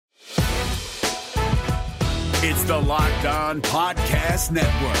It's the Locked On Podcast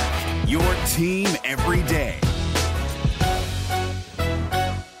Network, your team every day.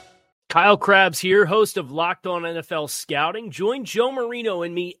 Kyle Krabs here, host of Locked On NFL Scouting. Join Joe Marino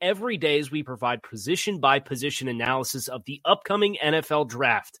and me every day as we provide position-by-position analysis of the upcoming NFL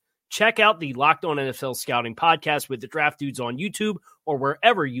Draft. Check out the Locked On NFL Scouting podcast with the Draft Dudes on YouTube or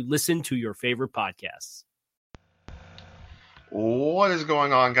wherever you listen to your favorite podcasts. What is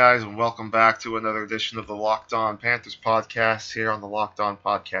going on, guys, and welcome back to another edition of the Locked On Panthers podcast here on the Locked On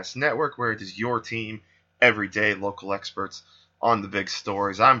Podcast Network, where it is your team, everyday local experts on the big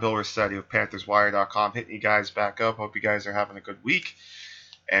stories. I'm Bill Rossetti of PanthersWire.com, hitting you guys back up. Hope you guys are having a good week,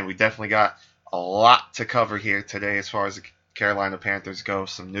 and we definitely got a lot to cover here today as far as the Carolina Panthers go.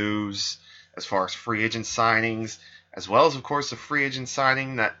 Some news as far as free agent signings, as well as, of course, a free agent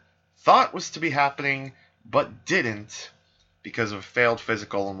signing that thought was to be happening but didn't, because of a failed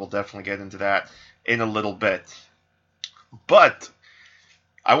physical, and we'll definitely get into that in a little bit. But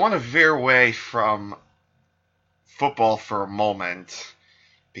I want to veer away from football for a moment,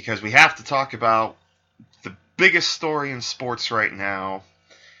 because we have to talk about the biggest story in sports right now,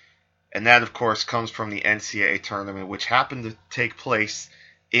 and that, of course, comes from the NCAA tournament, which happened to take place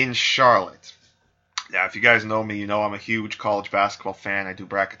in Charlotte. Now, if you guys know me, you know I'm a huge college basketball fan. I do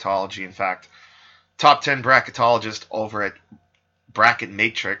bracketology. In fact, top 10 bracketologist over at Bracket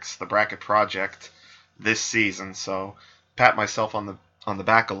Matrix, the Bracket Project, this season. So pat myself on the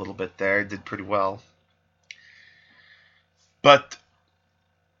back a little bit there. Did pretty well. But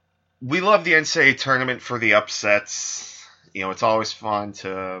we love the NCAA tournament for the upsets. You know, it's always fun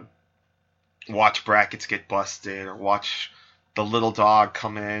to watch brackets get busted or watch the little dog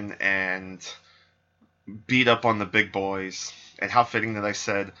come in and beat up on the big boys. And how fitting that I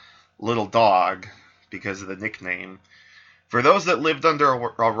said little dog because of the nickname. For those that lived under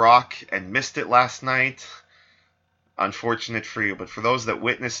a rock and missed it last night, unfortunate for you. But for those that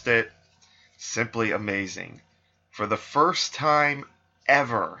witnessed it, simply amazing. For the first time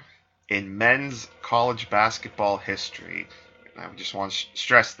ever in men's college basketball history, and I just want to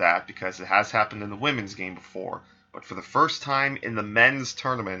stress that because it has happened in the women's game before, but for the first time in the men's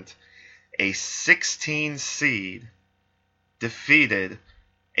tournament, a 16 seed defeated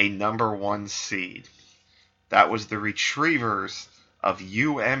a number 1 seed. That was the Retrievers of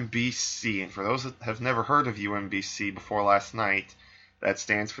UMBC. And for those that have never heard of UMBC before last night, that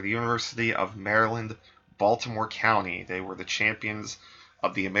stands for the University of Maryland, Baltimore County. They were the champions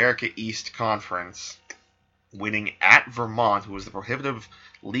of the America East Conference, winning at Vermont, who was the prohibitive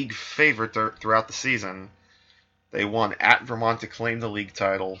league favorite throughout the season. They won at Vermont to claim the league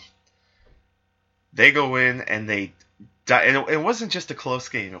title. They go in and they... And it wasn't just a close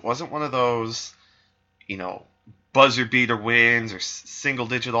game. It wasn't one of those, you know, buzzer beater wins or single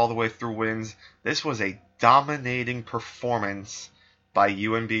digit all the way through wins. This was a dominating performance by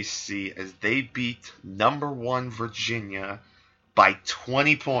UMBC as they beat number 1 Virginia by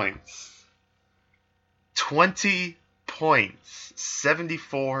 20 points. 20 points.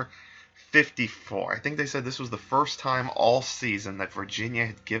 74-54. I think they said this was the first time all season that Virginia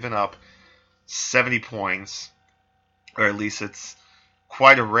had given up 70 points. Or at least it's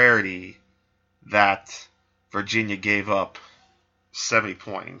quite a rarity that Virginia gave up 70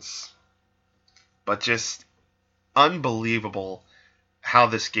 points. But just unbelievable how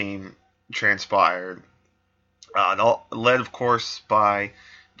this game transpired. Led, of course, by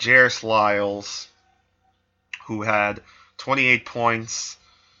Jairus Lyles, who had 28 points,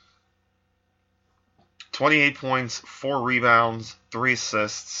 4 rebounds, 3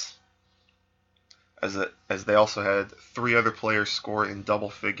 assists, as they also had 3 other players score in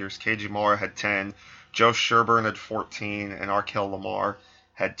double figures. KJ Moore had 10, Joe Sherburne had 14, and Arkel Lamar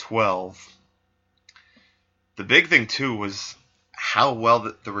had 12. The big thing, too, was how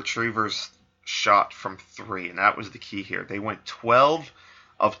well the Retrievers shot from 3, and that was the key here. They went 12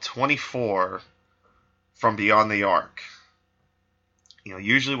 of 24 from beyond the arc. You know,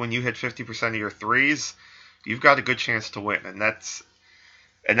 usually when you hit 50% of your threes, you've got a good chance to win, and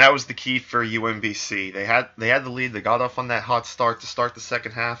that was the key for UMBC. They had the lead. They got off on that hot start to start the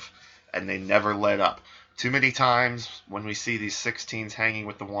second half, and they never let up. Too many times when we see these 16s hanging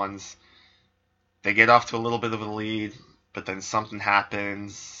with the 1s, they get off to a little bit of a lead, but then something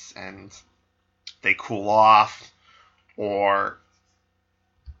happens and they cool off, or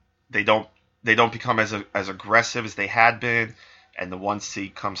they don't become as aggressive as they had been, and the 1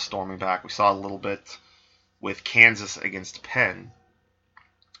 seed comes storming back. We saw a little bit with Kansas against Penn.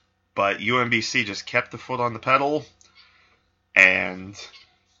 But UMBC just kept the foot on the pedal and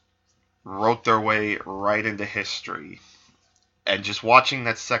wrote their way right into history. And just watching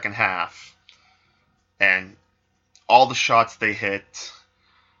that second half, and all the shots they hit.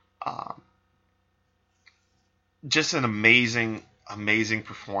 Just an amazing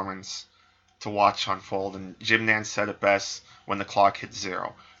performance to watch unfold. And Jim Nantz said it best when the clock hit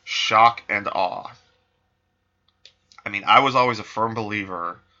 0. Shock and awe. I mean, I was always a firm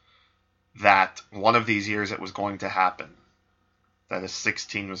believer that one of these years it was going to happen. That a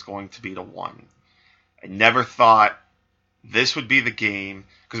 16 was going to beat a 1. I never thought this would be the game.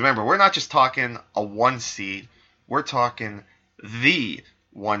 Because remember, we're not just talking a 1 seed. We're talking the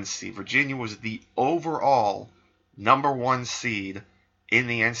 1 seed. Virginia was the overall number 1 seed in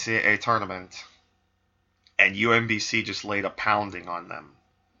the NCAA tournament. And UMBC just laid a pounding on them.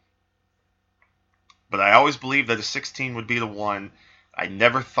 But I always believed that a 16 would be the 1. I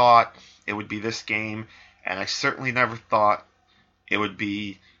never thought it would be this game. And I certainly never thought it would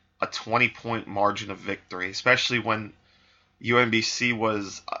be a 20-point margin of victory. Especially when UMBC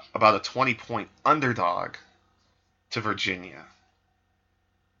was about a 20-point underdog to Virginia.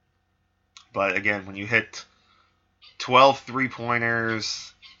 But again, when you hit 12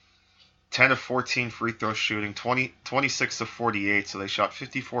 three-pointers, 10 of 14 free throw shooting, 26 of 48, so they shot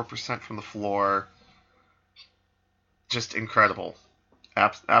 54% from the floor. Just incredible.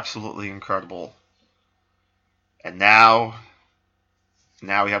 Absolutely incredible. And now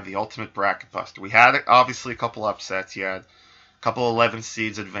we have the ultimate bracket buster. We had, obviously, a couple upsets. You had a couple 11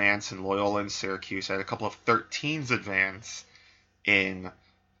 seeds advance in Loyola and Syracuse. You had a couple of 13s advance in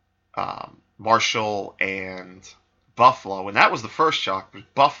Marshall and Buffalo. And that was the first shock.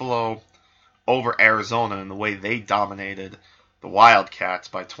 Buffalo over Arizona and the way they dominated the Wildcats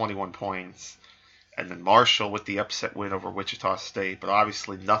by 21 points. And then Marshall with the upset win over Wichita State. But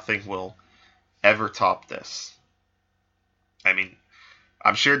obviously nothing will ever top this. I mean,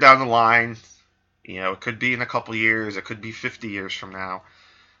 I'm sure down the line, it could be in a couple years, it could be 50 years from now,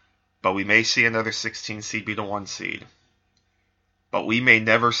 but we may see another 16 seed beat a 1 seed. But we may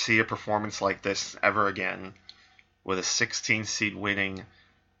never see a performance like this ever again, with a 16 seed winning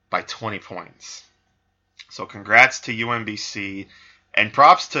by 20 points. So congrats to UMBC, and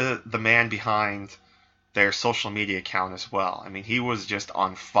props to the man behind their social media account as well. I mean, he was just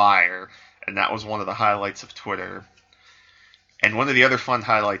on fire, and that was one of the highlights of Twitter. And one of the other fun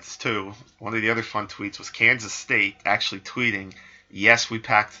highlights, too, one of the other fun tweets was Kansas State actually tweeting, "Yes, we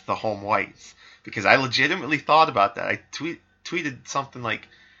packed the home whites." Because I legitimately thought about that. I tweeted something like,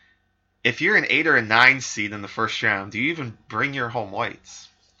 if you're an 8 or a 9 seed in the first round, do you even bring your home whites?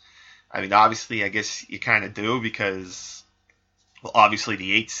 I mean, obviously, I guess you kind of do because, well, obviously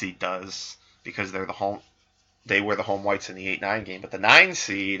the 8 seed does because they wear the home whites in the 8-9 game. But the 9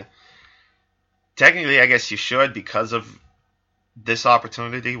 seed, technically, I guess you should because of this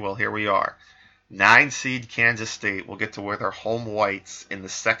opportunity. Well, here we are. 9 seed Kansas State will get to wear their home whites in the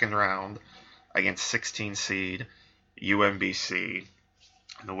second round against 16 seed UMBC.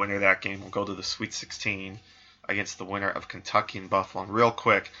 And the winner of that game will go to the Sweet 16 against the winner of Kentucky and Buffalo. And real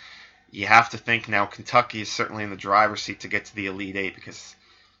quick, you have to think now Kentucky is certainly in the driver's seat to get to the Elite 8 because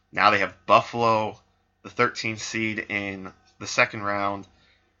now they have Buffalo, the 13th seed in the second round.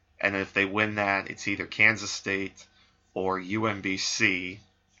 And if they win that, it's either Kansas State or UMBC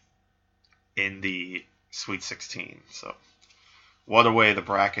in the Sweet 16. So, what a way the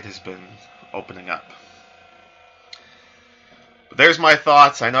bracket has been opening up. But there's my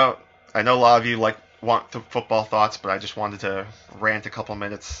thoughts. I know a lot of you want the football thoughts, but I just wanted to rant a couple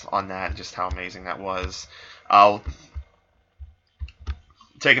minutes on that and just how amazing that was. I'll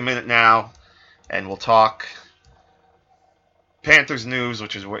take a minute now, and we'll talk Panthers news,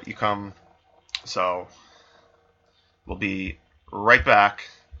 which is what you come. So, we'll be right back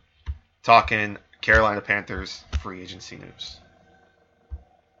talking Carolina Panthers free agency news.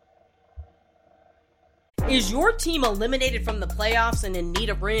 Is your team eliminated from the playoffs and in need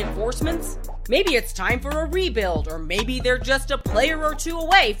of reinforcements? Maybe it's time for a rebuild, or maybe they're just a player or two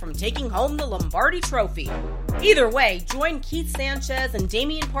away from taking home the Lombardi Trophy. Either way, join Keith Sanchez and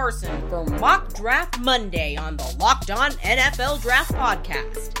Damian Parson for Mock Draft Monday on the Locked On NFL Draft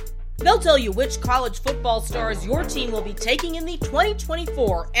Podcast. They'll tell you which college football stars your team will be taking in the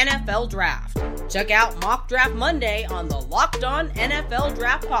 2024 NFL Draft. Check out Mock Draft Monday on the Locked On NFL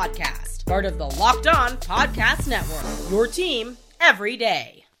Draft Podcast, part of the Locked On Podcast Network. Your team every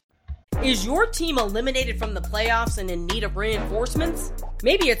day. Is your team eliminated from the playoffs and in need of reinforcements?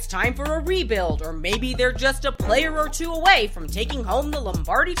 Maybe it's time for a rebuild, or maybe they're just a player or two away from taking home the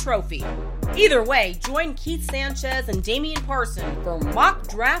Lombardi Trophy. Either way, join Keith Sanchez and Damian Parson for Mock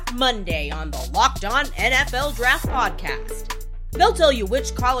Draft Monday on the Locked On NFL Draft Podcast. They'll tell you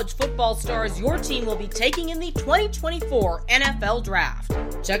which college football stars your team will be taking in the 2024 NFL Draft.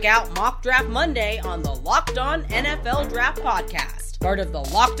 Check out Mock Draft Monday on the Locked On NFL Draft Podcast, part of the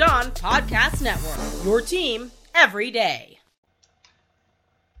Locked On Podcast Network, your team every day.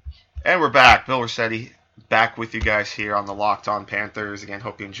 And we're back. Bill Rossetti back with you guys here on the Locked On Panthers. Again,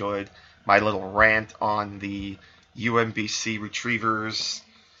 hope you enjoyed my little rant on the UMBC Retrievers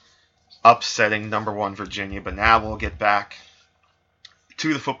upsetting number 1 Virginia. But now we'll get back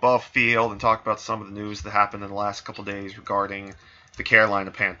to the football field and talk about some of the news that happened in the last couple days regarding the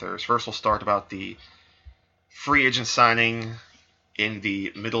Carolina Panthers. First, we'll start about the free agent signing in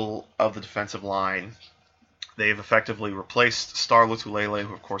the middle of the defensive line. They've effectively replaced Star Lotulelei,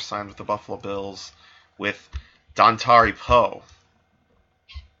 who of course signed with the Buffalo Bills, with Dontari Poe,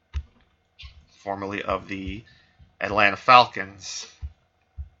 formerly of the Atlanta Falcons.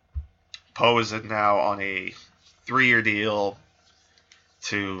 Poe is now on a 3-year deal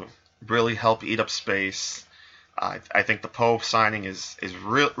to really help eat up space. I think the Poe signing is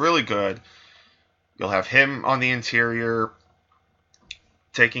really good. You'll have him on the interior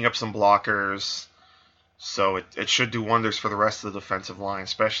taking up some blockers, so it should do wonders for the rest of the defensive line,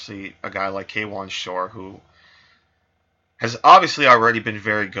 especially a guy like K'Wan Shore, who has obviously already been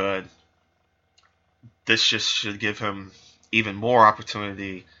very good. This just should give him even more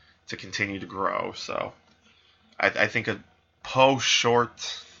opportunity to continue to grow. So I think a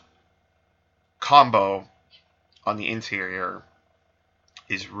Poe-Short combo on the interior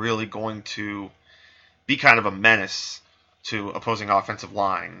is really going to be kind of a menace to opposing offensive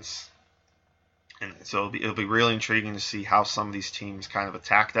lines. And so it'll be really intriguing to see how some of these teams kind of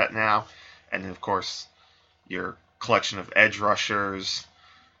attack that now. And then, of course, your collection of edge rushers,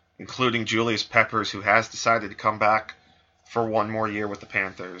 including Julius Peppers, who has decided to come back for one more year with the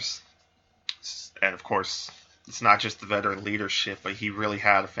Panthers. And, of course, it's not just the veteran leadership, but he really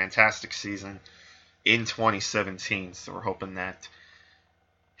had a fantastic season in 2017. So we're hoping that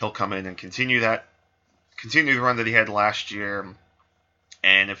he'll come in and continue the run that he had last year.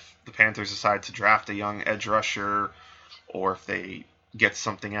 And if the Panthers decide to draft a young edge rusher, or if they get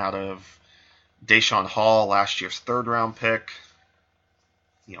something out of Deshaun Hall, last year's 3rd-round pick,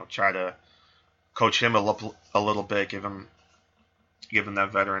 try to coach him a little bit, give him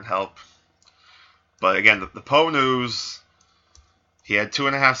that veteran help. But again, the Poe news, he had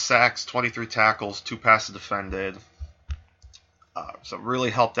 2.5 sacks, 23 tackles, 2 passes defended. So really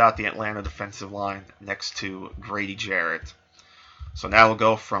helped out the Atlanta defensive line next to Grady Jarrett. So now we'll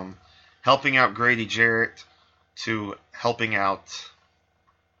go from helping out Grady Jarrett to helping out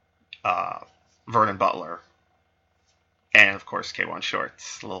Vernon Butler. And, of course, K'Wan Short.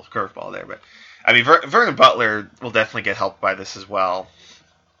 It's a little curveball there. But, I mean, Vernon Butler will definitely get helped by this as well.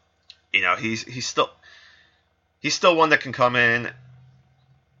 He's still one that can come in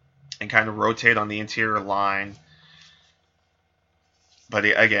and kind of rotate on the interior line. But,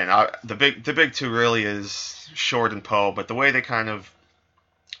 again, the big two really is Short and Poe. But the way they kind of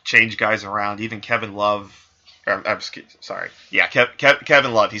change guys around, even Kevin Love. Kevin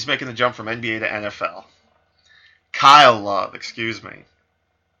Love. He's making the jump from NBA to NFL. Kyle Love, gets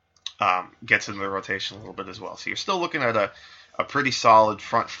into the rotation a little bit as well. So you're still looking at a pretty solid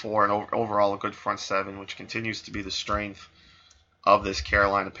front 4 and overall a good front 7, which continues to be the strength of this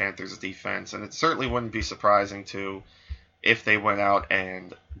Carolina Panthers defense. And it certainly wouldn't be surprising if they went out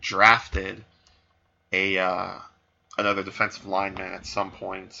and drafted another defensive lineman at some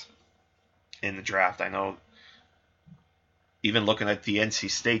point in the draft. I know even looking at the NC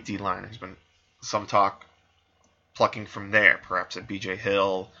State D-line, there's been some talk plucking from there, perhaps at B.J.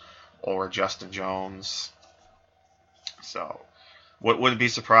 Hill or Justin Jones. So, wouldn't be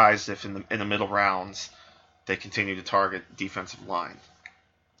surprised if in the middle rounds they continue to target defensive line.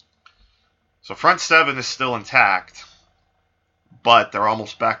 So front 7 is still intact, but they're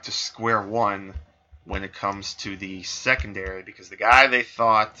almost back to square one when it comes to the secondary, because the guy they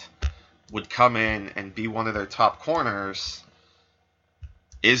thought would come in and be one of their top corners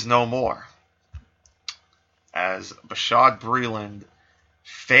is no more, as Bashaud Breeland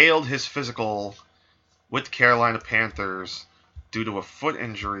failed his physical with the Carolina Panthers due to a foot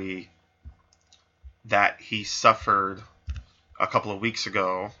injury that he suffered a couple of weeks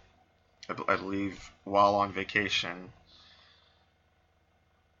ago, I believe, while on vacation.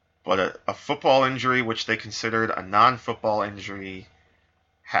 But a football injury, which they considered a non-football injury,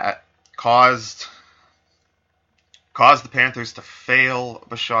 had caused the Panthers to fail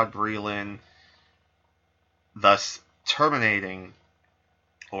Bashaud Breeland, thus terminating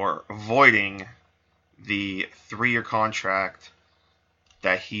or voiding the 3-year contract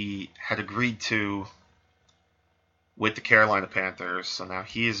that he had agreed to with the Carolina Panthers. So now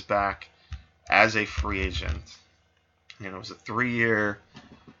he is back as a free agent. And it was a three-year,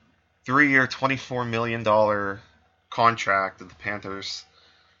 $24 million contract that the Panthers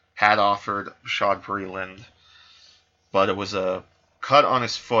had offered Rashad Breeland. But it was a cut on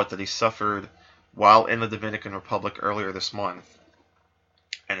his foot that he suffered while in the Dominican Republic earlier this month.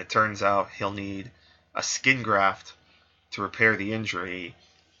 And it turns out he'll need a skin graft to repair the injury,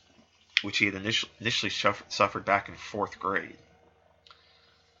 which he had initially suffered back in 4th grade.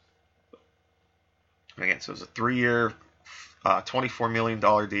 Again, so it was a 3-year, $24 million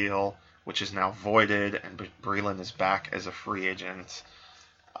deal, which is now voided, and Breeland is back as a free agent.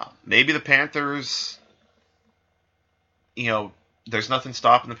 Maybe the Panthers, there's nothing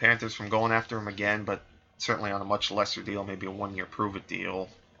stopping the Panthers from going after him again, but certainly on a much lesser deal, maybe a 1-year prove-it deal.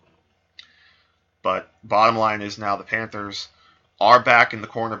 But bottom line is now the Panthers are back in the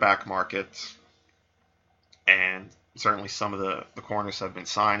cornerback market, and certainly some of the corners have been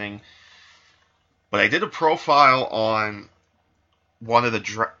signing. But I did a profile on one of the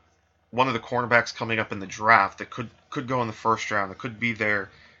cornerbacks coming up in the draft that could go in the first round. That could be there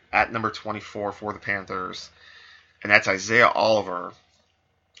at number 24 for the Panthers, and that's Isaiah Oliver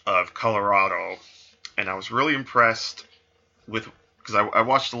of Colorado. And I was really impressed because I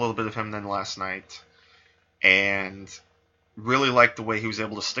watched a little bit of him then last night, and really liked the way he was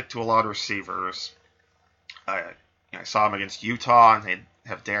able to stick to a lot of receivers. I saw him against Utah, and they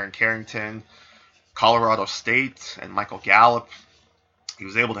have Darren Carrington, Colorado State, and Michael Gallup. He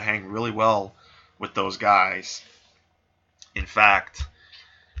was able to hang really well with those guys. In fact,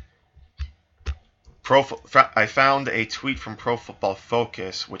 I found a tweet from Pro Football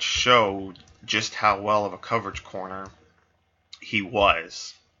Focus which showed just how well of a coverage corner he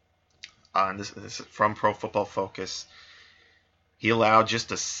was. This is from Pro Football Focus. He allowed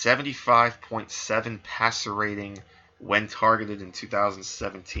just a 75.7 passer rating when targeted in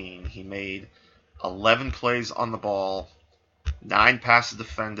 2017. He made 11 plays on the ball, 9 passes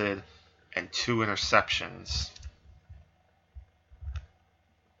defended, and 2 interceptions.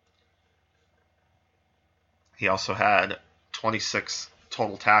 He also had 26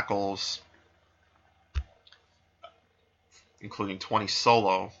 total tackles, including 20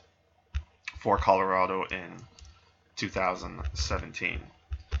 solo for Colorado in 2017.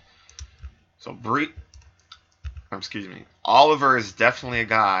 So Oliver is definitely a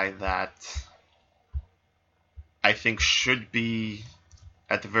guy that I think should be,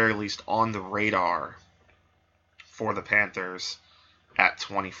 at the very least, on the radar for the Panthers at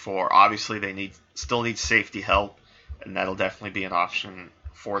 24. Obviously, they still need safety help, and that'll definitely be an option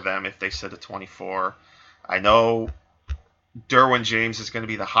for them if they sit at 24. I know Derwin James is going to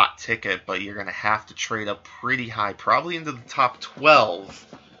be the hot ticket, but you're going to have to trade up pretty high, probably into the top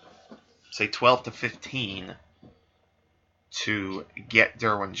 12, say 12 to 15, to get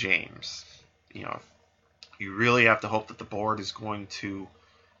Derwin James. You really have to hope that the board is going to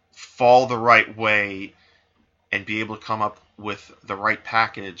fall the right way and be able to come up with the right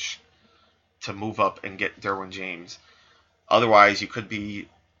package to move up and get Derwin James. Otherwise, you could be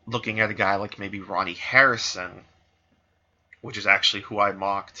looking at a guy like maybe Ronnie Harrison, which is actually who I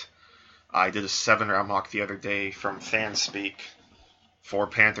mocked. I did a 7-round mock the other day from Fanspeak for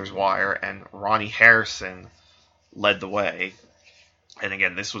Panthers Wire, and Ronnie Harrison led the way. And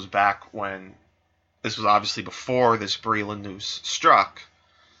again, this was obviously before this Breeland news struck.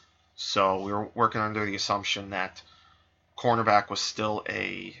 So we were working under the assumption that cornerback was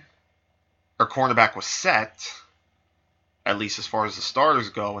set, at least as far as the starters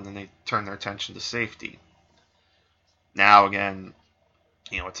go, and then they turned their attention to safety. Now, again,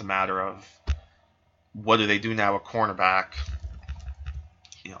 it's a matter of what do they do now at cornerback.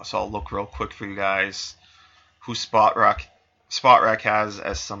 So I'll look real quick for you guys who SpotRack has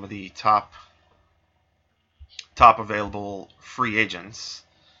as some of the top available free agents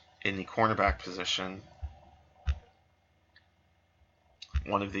in the cornerback position.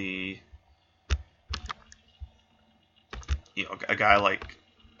 One of a guy like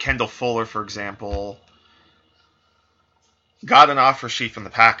Kendall Fuller, for example, got an offer sheet from the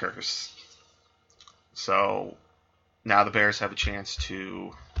Packers. So now the Bears have a chance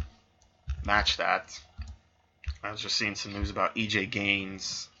to match that. I was just seeing some news about E.J.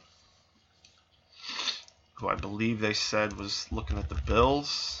 Gaines, who I believe they said was looking at the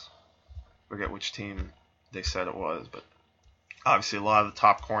Bills. I forget which team they said it was, but obviously a lot of the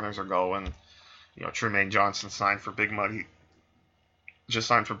top corners are going. Trumaine Johnson signed for big money. Just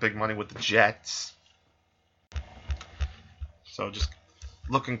signed for big money with the Jets. So just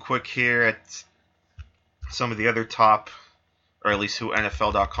looking quick here at some of the other top, or at least who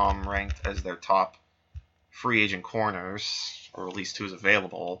NFL.com ranked as their top free agent corners, or at least who's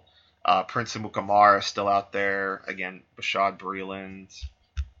available. Prince Amukamara is still out there. Again, Bashad Breeland.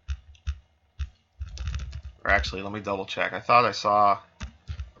 Or actually, let me double check. I thought I saw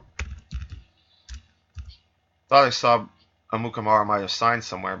Amukamara might have signed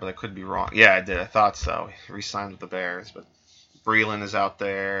somewhere, but I could be wrong. Yeah, I did. I thought so. He re-signed with the Bears, but Breeland is out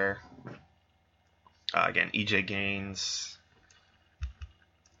there. Again, EJ Gaines.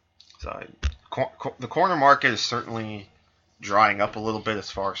 So the corner market is certainly drying up a little bit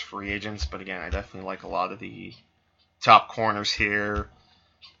as far as free agents, but again, I definitely like a lot of the top corners here.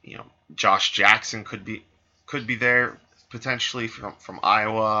 You know, Josh Jackson could be there potentially from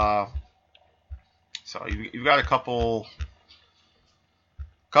Iowa. So you've got a couple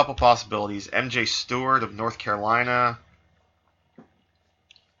possibilities. MJ Stewart of North Carolina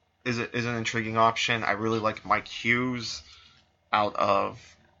is an intriguing option. I really like Mike Hughes out of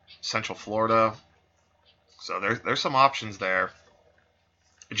Central Florida. So there's some options there.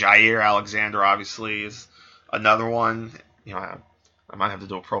 Jair Alexander obviously is another one. You know, I might have to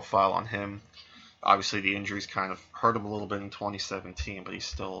do a profile on him. Obviously, the injuries kind of hurt him a little bit in 2017, but he's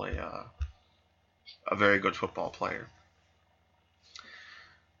still a very good football player.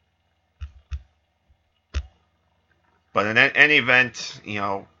 But in any event, you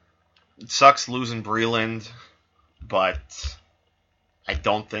know, it sucks losing Breeland, but I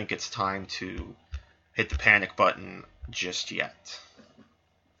don't think it's time to hit the panic button just yet.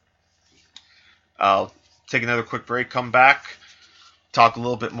 I'll take another quick break, come back, talk a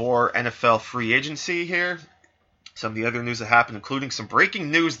little bit more NFL free agency here. Some of the other news that happened, including some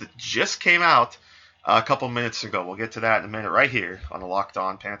breaking news that just came out a couple minutes ago. We'll get to that in a minute right here on the Locked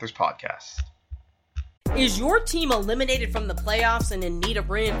On Panthers podcast. Is your team eliminated from the playoffs and in need of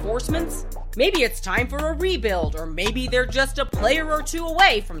reinforcements? Maybe it's time for a rebuild, or maybe they're just a player or two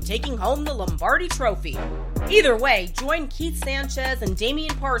away from taking home the Lombardi Trophy. Either way, join Keith Sanchez and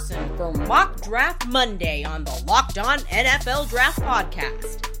Damian Parson for Mock Draft Monday on the Locked On NFL Draft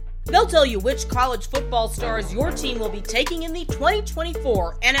Podcast. They'll tell you which college football stars your team will be taking in the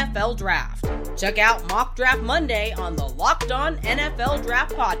 2024 NFL Draft. Check out Mock Draft Monday on the Locked On NFL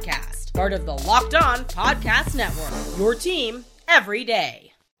Draft Podcast, part of the Locked On Podcast Network, your team every day.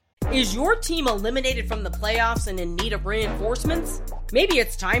 Is your team eliminated from the playoffs and in need of reinforcements? Maybe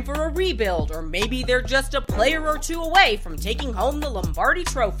it's time for a rebuild, or maybe they're just a player or two away from taking home the Lombardi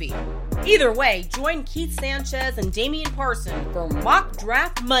Trophy. Either way, join Keith Sanchez and Damian Parson for Mock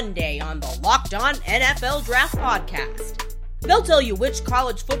Draft Monday on the Locked On NFL Draft Podcast. They'll tell you which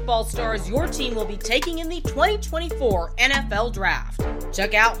college football stars your team will be taking in the 2024 NFL Draft.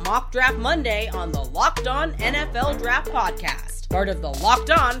 Check out Mock Draft Monday on the Locked On NFL Draft Podcast, part of the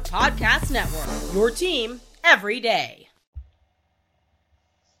Locked On Podcast Network, your team every day.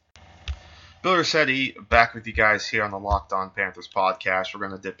 Bill Rossetti back with you guys here on the Locked On Panthers podcast. We're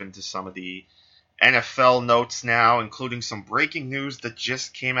going to dip into some of the NFL notes now, including some breaking news that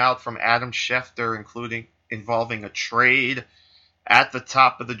just came out from Adam Schefter, involving a trade at the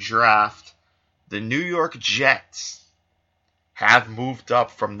top of the draft. The New York Jets have moved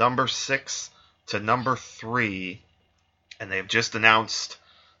up from number 6 to number 3, and they've just announced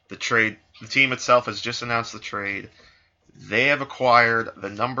the trade. The team itself has just announced the trade. They have acquired the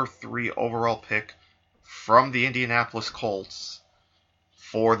number 3 overall pick from the Indianapolis Colts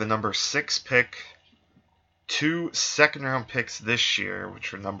for the number 6 pick, 2 second-round picks this year,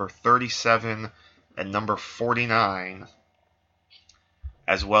 which are number 37 and number 49,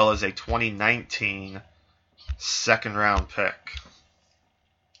 as well as a 2019 second-round pick.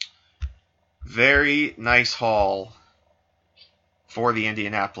 Very nice haul for the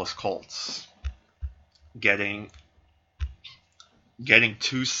Indianapolis Colts. Getting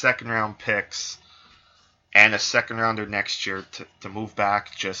 2 second-round picks and a second-rounder next year to move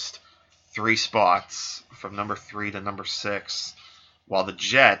back just 3 spots from number 3 to number 6, while the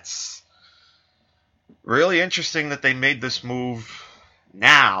Jets... Really interesting that they made this move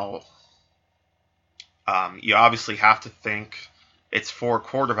now. You obviously have to think it's for a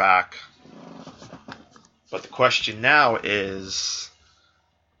quarterback. But the question now is,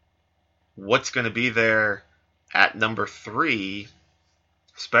 what's going to be there at number 3,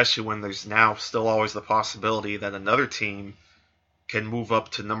 especially when there's now still always the possibility that another team can move up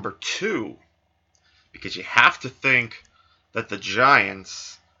to number 2? Because you have to think that the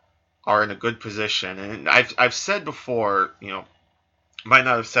Giants are in a good position. And I've said before, you know, might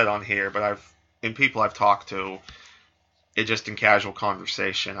not have said on here, but in people I've talked to, it just in casual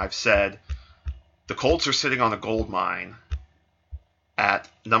conversation, I've said the Colts are sitting on a gold mine at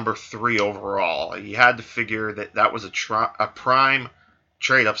number 3 overall. You had to figure that was a prime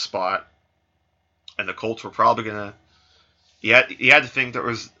trade-up spot, And the Colts were probably going to... You had to think there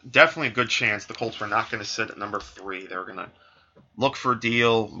was definitely a good chance the Colts were not going to sit at number 3. They were going to look for a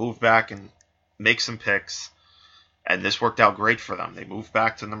deal, move back, and make some picks. And this worked out great for them. They moved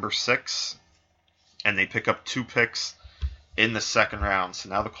back to number 6, and they pick up 2 picks in the second round. So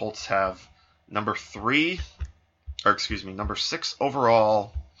now the Colts have number 6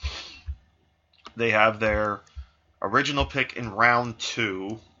 overall. They have their original pick in round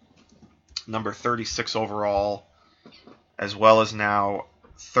 2, number 36 overall, as well as now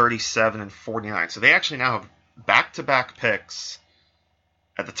 37 and 49. So they actually now have back-to-back picks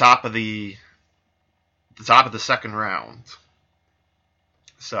at the top of the second round.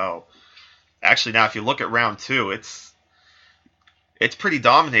 So actually now if you look at round 2, it's pretty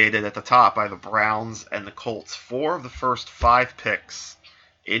dominated at the top by the Browns and the Colts. 4 of the first 5 picks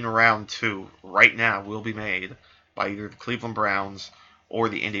in round 2 right now will be made by either the Cleveland Browns or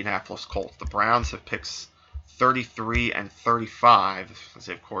the Indianapolis Colts. The Browns have picks 33 and 35, as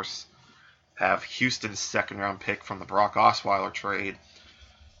they, of course, have Houston's second-round pick from the Brock Osweiler trade.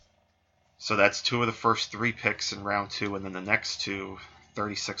 So that's 2 of the first 3 picks in round 2, and then the next 2,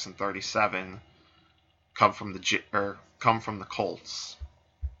 36 and 37, come from the Colts.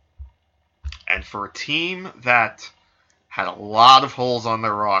 And for a team that had a lot of holes on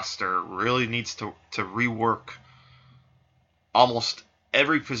their roster, really needs to rework almost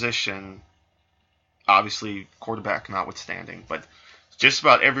every position, obviously quarterback notwithstanding, but just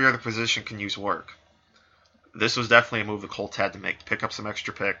about every other position can use work. This was definitely a move the Colts had to make, to pick up some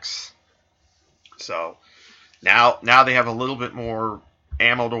extra picks. So now they have a little bit more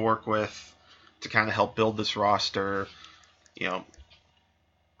ammo to work with to kind of help build this roster.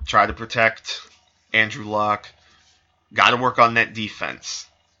 Try to protect Andrew Luck. Got to work on that defense.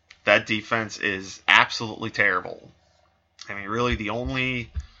 That defense is absolutely terrible. I mean, really, the only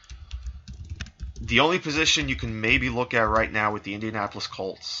position you can maybe look at right now with the Indianapolis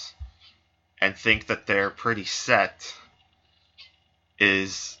Colts and think that they're pretty set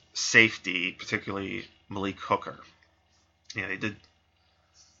is safety, particularly Malik Hooker. They did.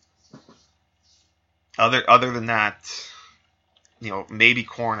 Other than that, maybe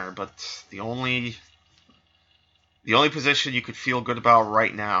corner, but the only position you could feel good about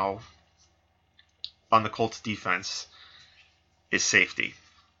right now on the Colts defense is safety.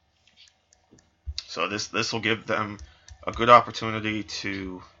 So this will give them a good opportunity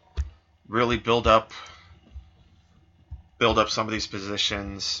to really build up some of these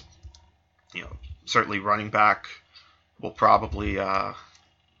positions. Certainly running back will probably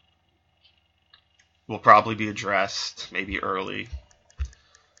be addressed maybe early.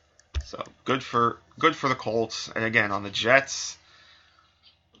 So good for the Colts. And again, on the Jets,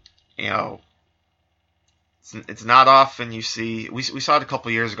 it's not often you see. We saw it a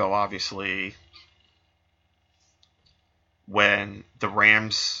couple years ago, obviously, when the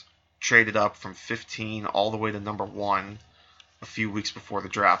Rams traded up from 15 all the way to number 1 a few weeks before the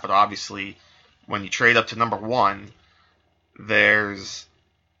draft. But obviously, when you trade up to number 1, there's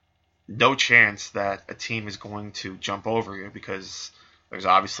no chance that a team is going to jump over you because there's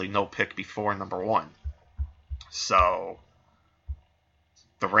obviously no pick before number 1. So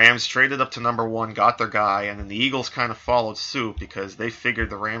the Rams traded up to number 1, got their guy, and then the Eagles kind of followed suit because they figured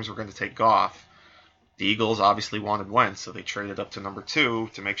the Rams were going to take Goff. The Eagles obviously wanted Wentz, so they traded up to number 2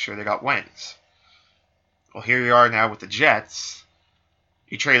 to make sure they got Wentz. Well, here you are now with the Jets.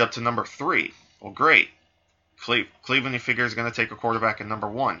 You trade up to number 3. Well, great. Cleveland, you figure, is going to take a quarterback at number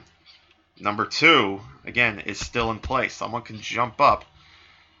 1. Number 2, again, is still in place. Someone can jump up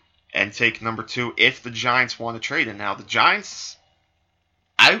and take number 2 if the Giants want to trade it. Now, the Giants,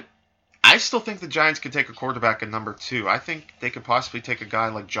 I still think the Giants could take a quarterback at number 2. I think they could possibly take a guy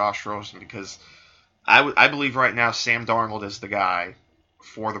like Josh Rosen because I believe right now Sam Darnold is the guy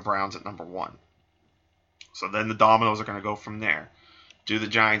for the Browns at number 1. So then the dominoes are going to go from there. Do the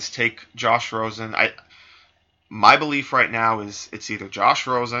Giants take Josh Rosen? My belief right now is it's either Josh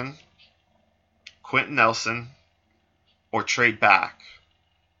Rosen, Quentin Nelson, or trade back.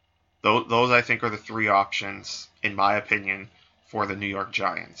 Those I think are the 3 options, in my opinion, for the New York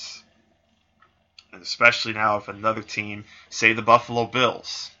Giants. And especially now if another team, say the Buffalo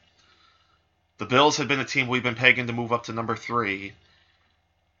Bills. The Bills have been a team we've been pegging to move up to number 3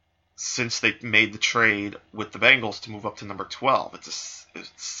 since they made the trade with the Bengals to move up to number 12. It's a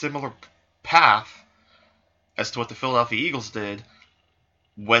similar path as to what the Philadelphia Eagles did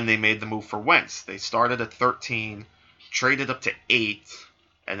when they made the move for Wentz. They started at 13, traded up to 8,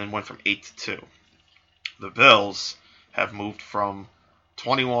 and then went from 8 to 2. The Bills have moved from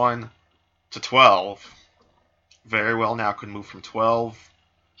 21 to 12. Very well now could move from 12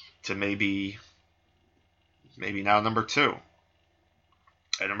 to maybe maybe now number 2.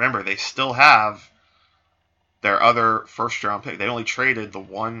 And remember, they still have their other first-round pick. They only traded the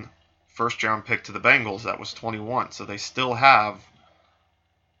one first-round pick to the Bengals. That was 21. So they still have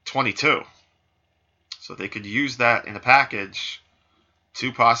 22. So they could use that in a package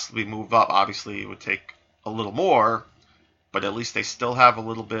to possibly move up. Obviously, it would take a little more, but at least they still have a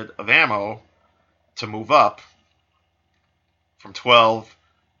little bit of ammo to move up from 12,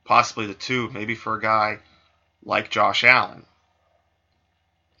 possibly to 2, maybe for a guy like Josh Allen.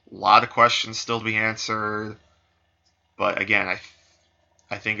 A lot of questions still to be answered, but again,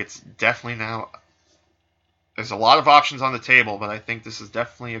 I think it's definitely now, there's a lot of options on the table, but I think this is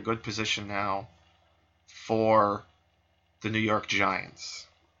definitely a good position now for the New York Giants.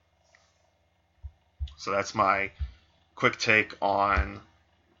 So that's my quick take on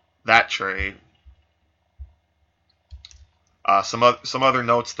that trade. Some other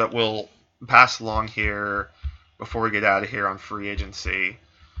notes that we'll pass along here before we get out of here on free agency.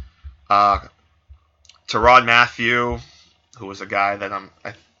 Tyrann Mathieu, who was a guy that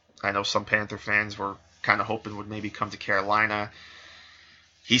I know some Panther fans were kind of hoping would maybe come to Carolina.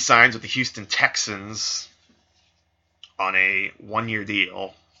 He signs with the Houston Texans on a 1-year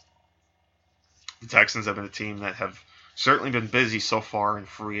deal. The Texans have been a team that have certainly been busy so far in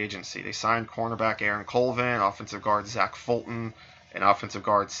free agency. They signed cornerback Aaron Colvin, offensive guard Zach Fulton, and offensive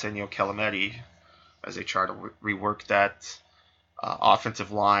guard Senio Kelemeti as they try to rework that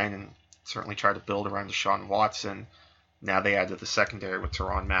offensive line and certainly try to build around Deshaun Watson. Now they added the secondary with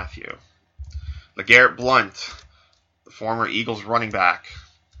Tyrann Mathieu. LeGarrette Blount, the former Eagles running back,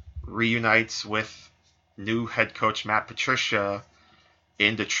 reunites with new head coach Matt Patricia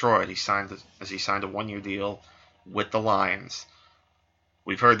in Detroit. He signed a 1-year deal with the Lions.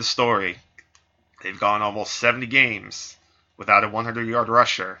 We've heard the story. They've gone almost 70 games without a 100-yard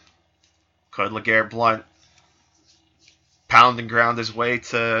rusher. Could LeGarrette Blount pound and ground his way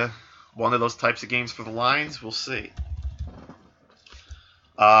to one of those types of games for the Lions? We'll see.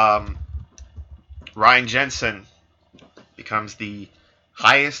 Ryan Jensen becomes the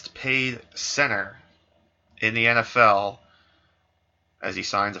highest paid center in the NFL as he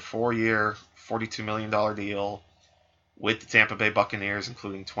signs a 4-year, $42 million deal with the Tampa Bay Buccaneers,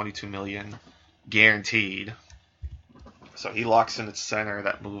 including $22 million guaranteed. So he locks in at center.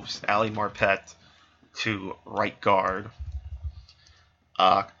 That moves Ali Marpet to right guard.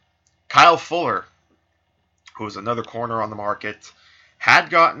 Kyle Fuller, who is another corner on the market, had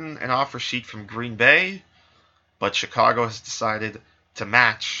gotten an offer sheet from Green Bay, but Chicago has decided to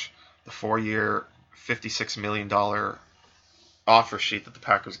match the 4-year, $56 million offer sheet that the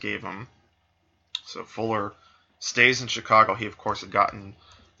Packers gave him. So Fuller stays in Chicago. He, of course, had gotten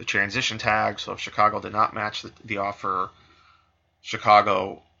the transition tag, so if Chicago did not match the offer,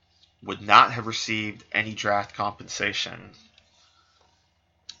 Chicago would not have received any draft compensation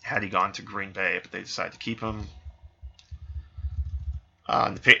had he gone to Green Bay, but they decided to keep him.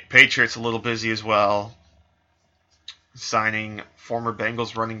 The Patriots a little busy as well, signing former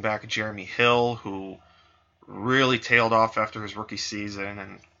Bengals running back Jeremy Hill, who really tailed off after his rookie season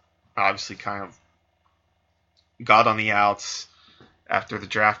and obviously kind of got on the outs after the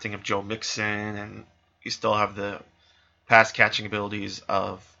drafting of Joe Mixon, and you still have the pass-catching abilities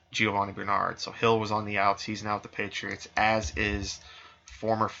of Giovanni Bernard. So Hill was on the outs. He's now at the Patriots, as is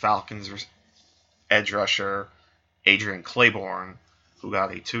former Falcons edge rusher Adrian Claiborne, who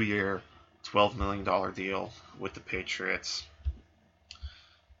got a 2-year, $12 million deal with the Patriots.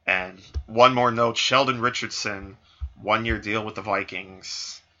 And one more note, Sheldon Richardson, 1-year deal with the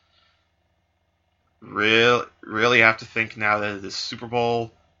Vikings. Really have to think now that it is Super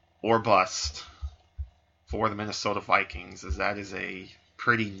Bowl or bust for the Minnesota Vikings, as that is a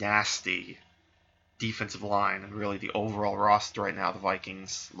pretty nasty defensive line, and really the overall roster right now, the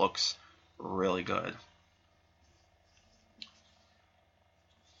Vikings, looks really good.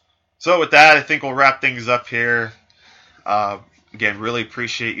 So with that, I think we'll wrap things up here. Again, really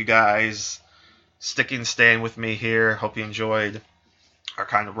appreciate you guys staying with me here. Hope you enjoyed our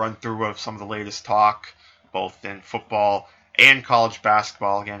kind of run through of some of the latest talk, both in football and college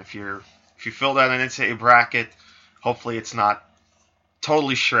basketball. Again, if you filled out an NCAA bracket, hopefully it's not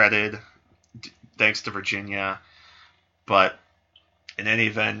totally shredded, thanks to Virginia. But in any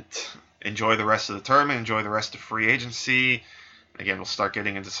event, enjoy the rest of the tournament, enjoy the rest of free agency. Again, we'll start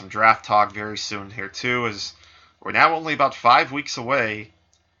getting into some draft talk very soon here too, as we're now only about 5 weeks away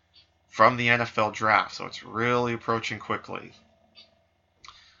from the NFL draft, so it's really approaching quickly.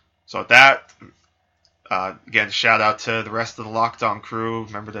 So with that, again, shout out to the rest of the Locked On crew.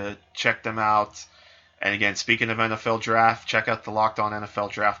 Remember to check them out And again, speaking of NFL Draft, check out the Locked On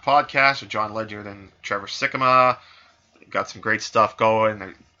NFL Draft podcast with John Ledyard and Trevor Sikkema. Got some great stuff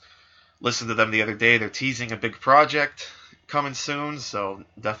going. Listened to them the other day. They're teasing a big project coming soon, so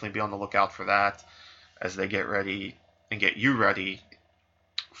definitely be on the lookout for that as they get ready and get you ready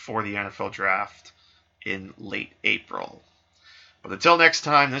for the NFL Draft in late April. But until next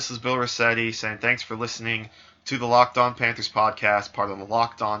time, this is Bill Rossetti saying thanks for listening to the Locked On Panthers podcast, part of the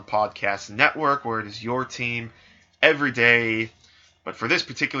Locked On Podcast Network, where it is your team every day. But for this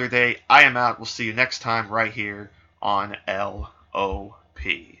particular day, I am out. We'll see you next time right here on LOP.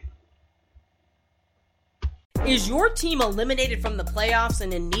 Is your team eliminated from the playoffs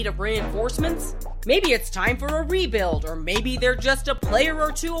and in need of reinforcements? Maybe it's time for a rebuild, or maybe they're just a player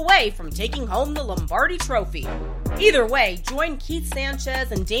or two away from taking home the Lombardi Trophy. Either way, join Keith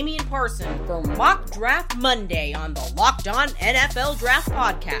Sanchez and Damian Parson for Mock Draft Monday on the Locked On NFL Draft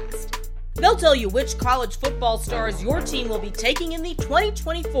Podcast. They'll tell you which college football stars your team will be taking in the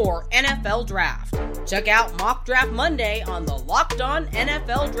 2024 NFL Draft. Check out Mock Draft Monday on the Locked On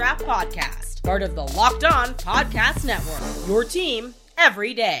NFL Draft Podcast, part of the Locked On Podcast Network. Your team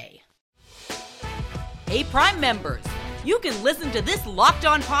every day. Hey, Prime members, you can listen to this Locked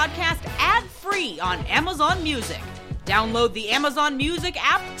On podcast ad-free on Amazon Music. Download the Amazon Music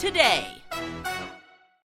app today.